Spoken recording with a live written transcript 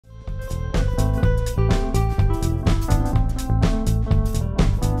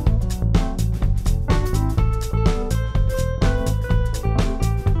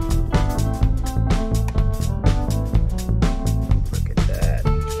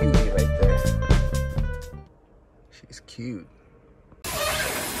cute.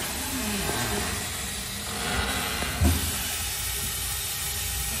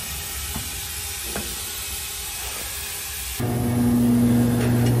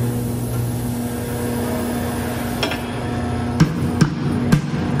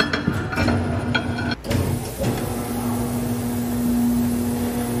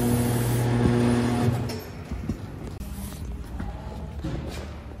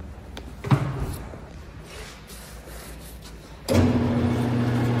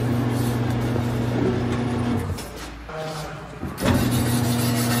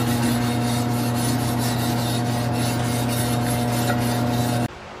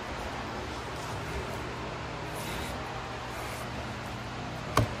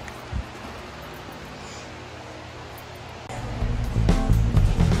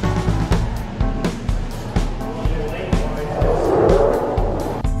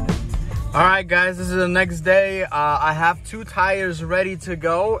 Alright guys, this is the next day. I have 2 tires ready to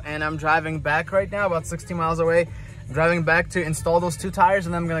go and I'm driving back right now, about 60 miles away. I'm driving back to install those 2 tires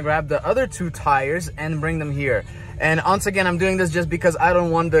and then I'm gonna grab the other 2 tires and bring them here. And once again, I'm doing this just because I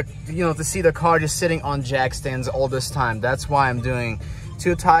don't want the, to see the car just sitting on jack stands all this time. That's why I'm doing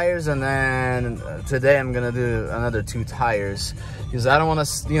 2 tires, and then today I'm gonna do another 2 tires because I don't want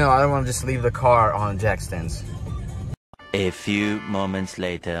to, I don't want to just leave the car on jack stands. A few moments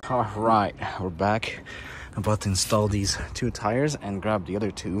later. All right, we're back. I'm about to install these 2 tires and grab the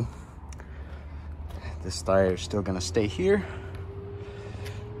other 2. This tire is still gonna stay here.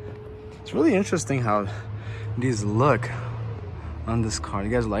 It's really interesting how these look on this car. You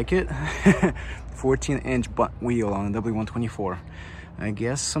guys like it? 14-inch butt wheel on a W124. I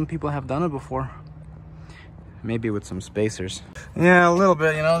guess some people have done it before. Maybe with some spacers. Yeah, a little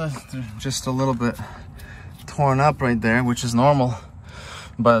bit, just a little bit torn up right there, which is normal,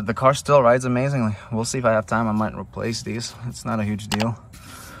 but the car still rides amazingly. We'll see if I have time. I might replace these. It's not a huge deal,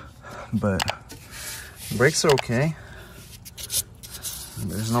 but brakes are okay.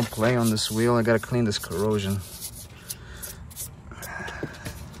 There's no play on this wheel. I gotta clean this corrosion.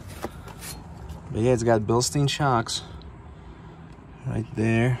 But yeah, it's got Bilstein shocks right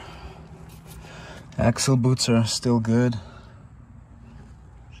there. Axle boots are still good.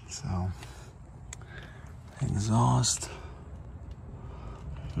 So exhaust,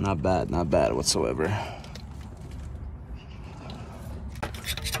 not bad whatsoever.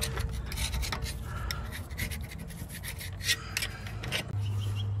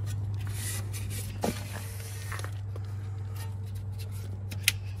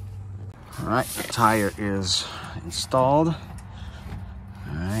 All right, the tire is installed. All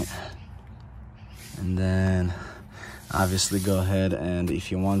right, and then obviously go ahead, and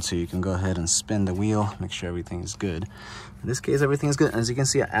if you want to, you can go ahead and spin the wheel, make sure everything is good. In this case, everything is good. As you can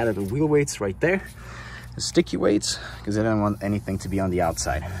see, I added the wheel weights right there, the sticky weights, because I didn't want anything to be on the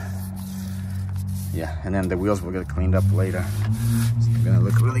outside. Yeah, and then the wheels will get cleaned up later. So they're gonna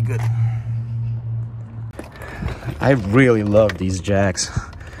look really good. I really love these jacks.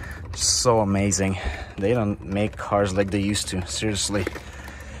 So amazing. They don't make cars like they used to, seriously.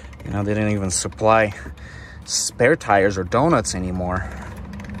 They didn't even supply spare tires or donuts anymore.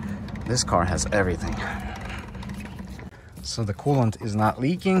 This car has everything. So the coolant is not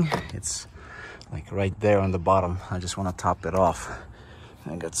leaking. It's like right there on the bottom. I just want to top it off.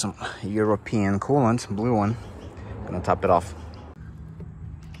 I got some European coolant, blue one. I'm gonna top it off.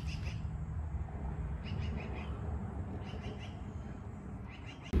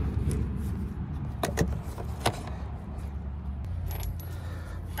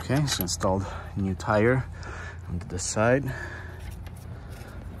 Okay, so installed a new tire onto the side,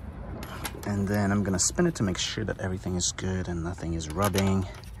 and then I'm gonna spin it to make sure that everything is good and nothing is rubbing.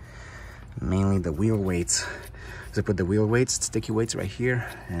 Mainly the wheel weights. So I put the wheel weights, sticky weights right here,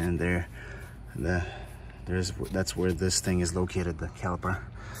 and that's where this thing is located, the caliper.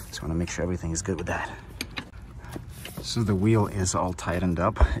 Just want to make sure everything is good with that. So the wheel is all tightened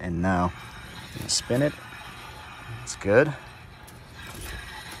up, and now I'm gonna spin it. It's good.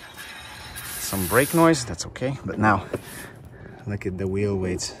 Some brake noise, that's okay. But now, look at the wheel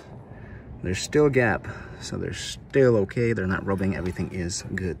weights. There's still gap, so they're still okay. They're not rubbing, everything is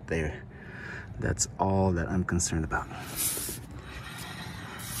good there. That's all that I'm concerned about.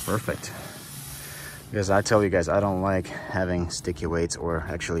 Perfect. Because I tell you guys, I don't like having sticky weights, or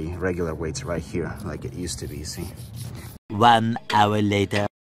actually regular weights right here, like it used to be, see? 1 hour later.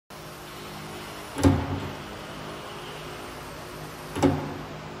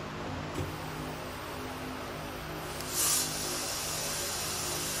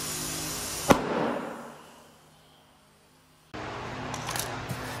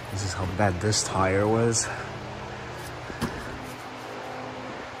 This is how bad this tire was.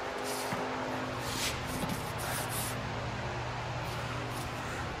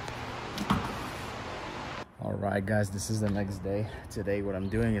 Alright guys, this is the next day. Today what I'm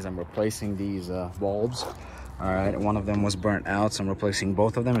doing is I'm replacing these bulbs. Alright, one of them was burnt out, so I'm replacing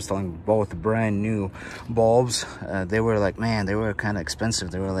both of them, installing both brand new bulbs. They were like, man, they were kind of expensive.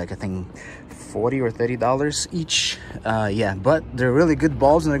 They were like, I think $40 or $30 each. Yeah, but they're really good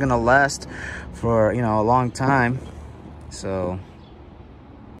bulbs and they're gonna last for, you know, a long time. So,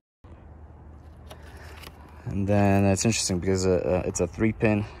 and then it's interesting because it's a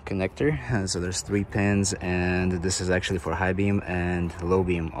 3-pin connector, and so there's 3 pins, and this is actually for high beam and low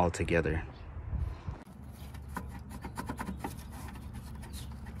beam all together.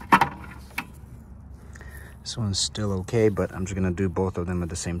 This one's still okay, but I'm just gonna do both of them at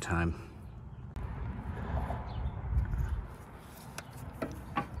the same time.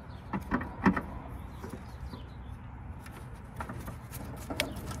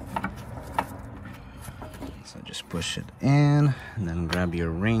 So just push it in and then grab your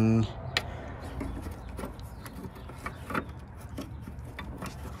ring.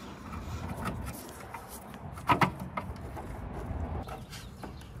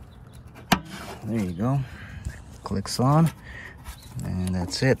 There you go. Clicks on, and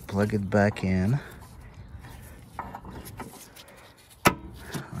that's it. Plug it back in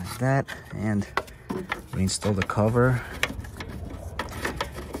like that, and reinstall the cover.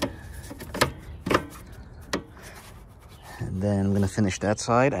 And then I'm gonna finish that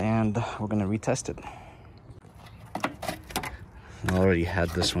side, and we're gonna retest it. I already had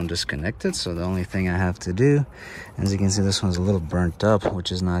this one disconnected, so the only thing I have to do, as you can see, this one's a little burnt up,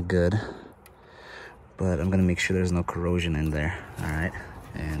 which is not good. But I'm gonna make sure there's no corrosion in there, all right?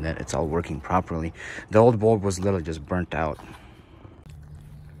 And that it's all working properly. The old bulb was literally just burnt out.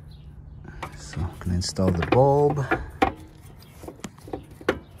 So I'm gonna install the bulb.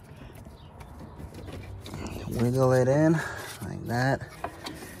 Wiggle it in like that.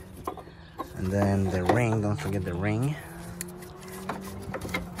 And then the ring, don't forget the ring.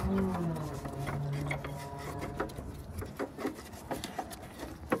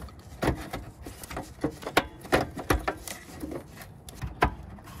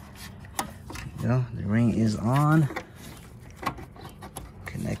 The ring is on,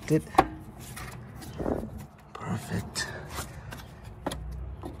 connected, perfect.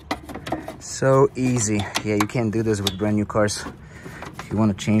 So easy. Yeah, you can't do this with brand new cars. If you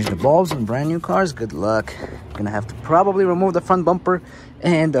want to change the bulbs on brand new cars, good luck. You're gonna have to probably remove the front bumper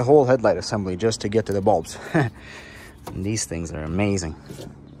and the whole headlight assembly just to get to the bulbs. And these things are amazing.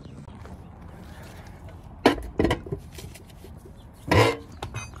 There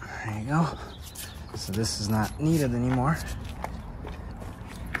you go. So this is not needed anymore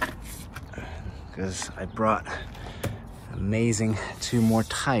because I brought amazing 2 more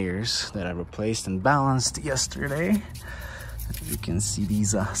tires that I replaced and balanced yesterday. As you can see,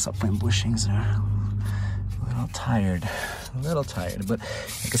 these subframe bushings are a little tired, but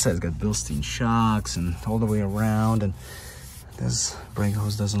like I said, it's got Bilstein shocks and all the way around, and this brake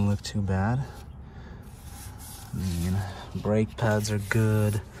hose doesn't look too bad. I mean, brake pads are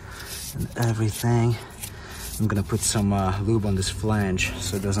good and everything. I'm gonna put some lube on this flange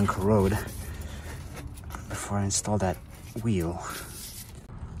so it doesn't corrode before I install that wheel.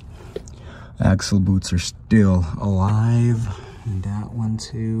 Axle boots are still alive, and that one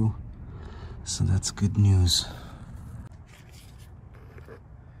too, so that's good news.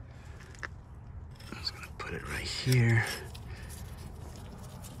 I'm just gonna put it right here.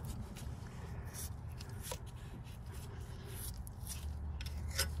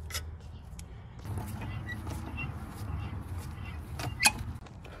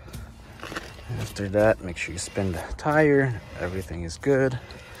 After that, make sure you spin the tire. Everything is good.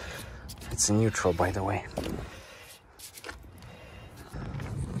 It's in neutral, by the way.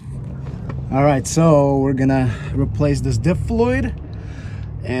 All right, so we're gonna replace this diff fluid,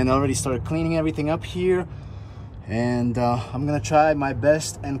 and I already started cleaning everything up here. And I'm gonna try my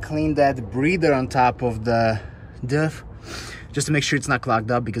best and clean that breather on top of the diff, just to make sure it's not clogged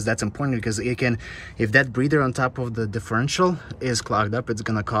up, because that's important. Because it can, if that breather on top of the differential is clogged up, it's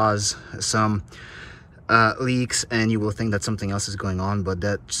gonna cause some leaks, and you will think that something else is going on. But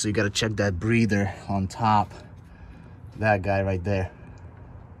so you gotta check that breather on top, that guy right there.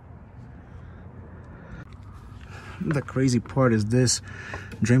 The crazy part is this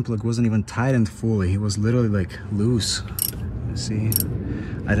drain plug wasn't even tightened fully. It was literally like loose. You see,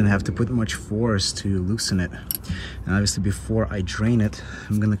 I didn't have to put much force to loosen it. And obviously before I drain it,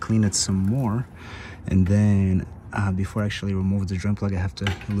 I'm gonna clean it some more, and then before I actually remove the drain plug, I have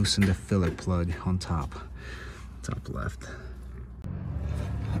to loosen the filler plug on top left.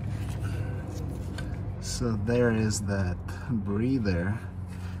 So there is that breather,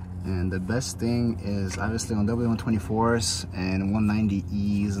 And the best thing is obviously on W124s and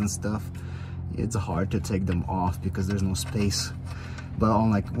 190Es and stuff, it's hard to take them off because there's no space. But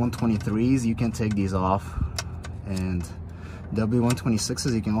on like 123s, you can take these off, and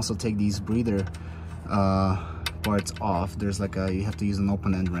W126s, you can also take these breather parts off. There's like you have to use an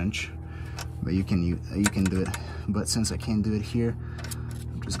open end wrench, but you can do it. But since I can't do it here,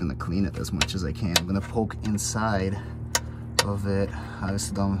 I'm just gonna clean it as much as I can. I'm gonna poke inside of it. I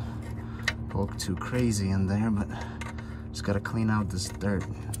just don't poke too crazy in there, but just gotta clean out this dirt.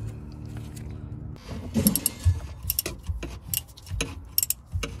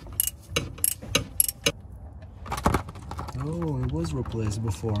 Oh, it was replaced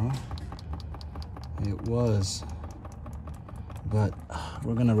before, huh? It was, but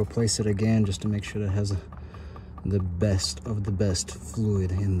we're gonna replace it again just to make sure that it has the best of the best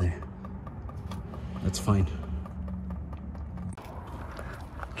fluid in there. That's fine.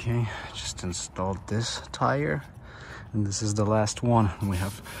 Okay, just installed this tire, and this is the last one. We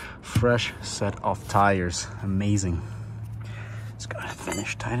have fresh set of tires. Amazing. Just gotta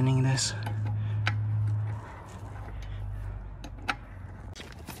finish tightening this.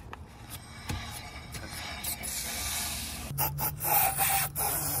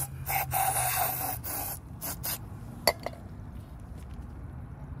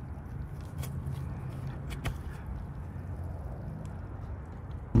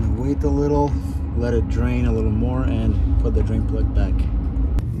 Wait a little, let it drain a little more, and put the drain plug back.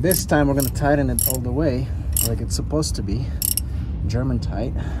 This time we're gonna tighten it all the way like it's supposed to be, German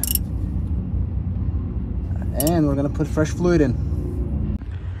tight. And we're gonna put fresh fluid in.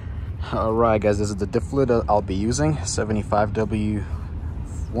 All right, guys, this is the Diff fluid that I'll be using, 75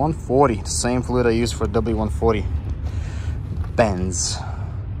 W140, the same fluid I use for W140 Benz.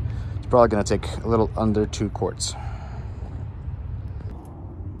 It's probably gonna take a little under 2 quarts.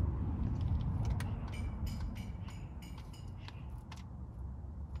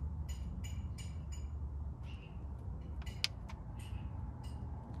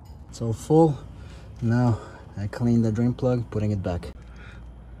 It's all full. Now I clean the drain plug, putting it back.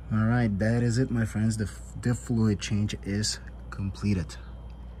 All right, that is it, my friends. The Diff fluid change is completed.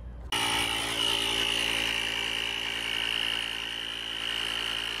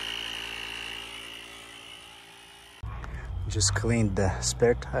 Just cleaned the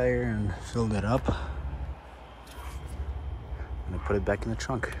spare tire and filled it up. I'm gonna put it back in the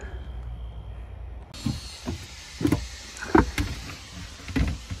trunk.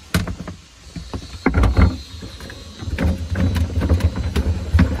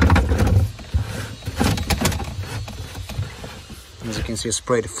 As you can see, I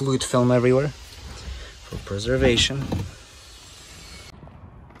sprayed fluid film everywhere for preservation.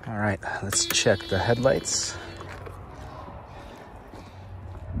 All right, let's check the headlights.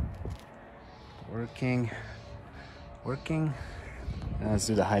 Working. Now let's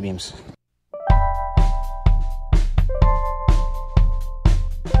do the high beams.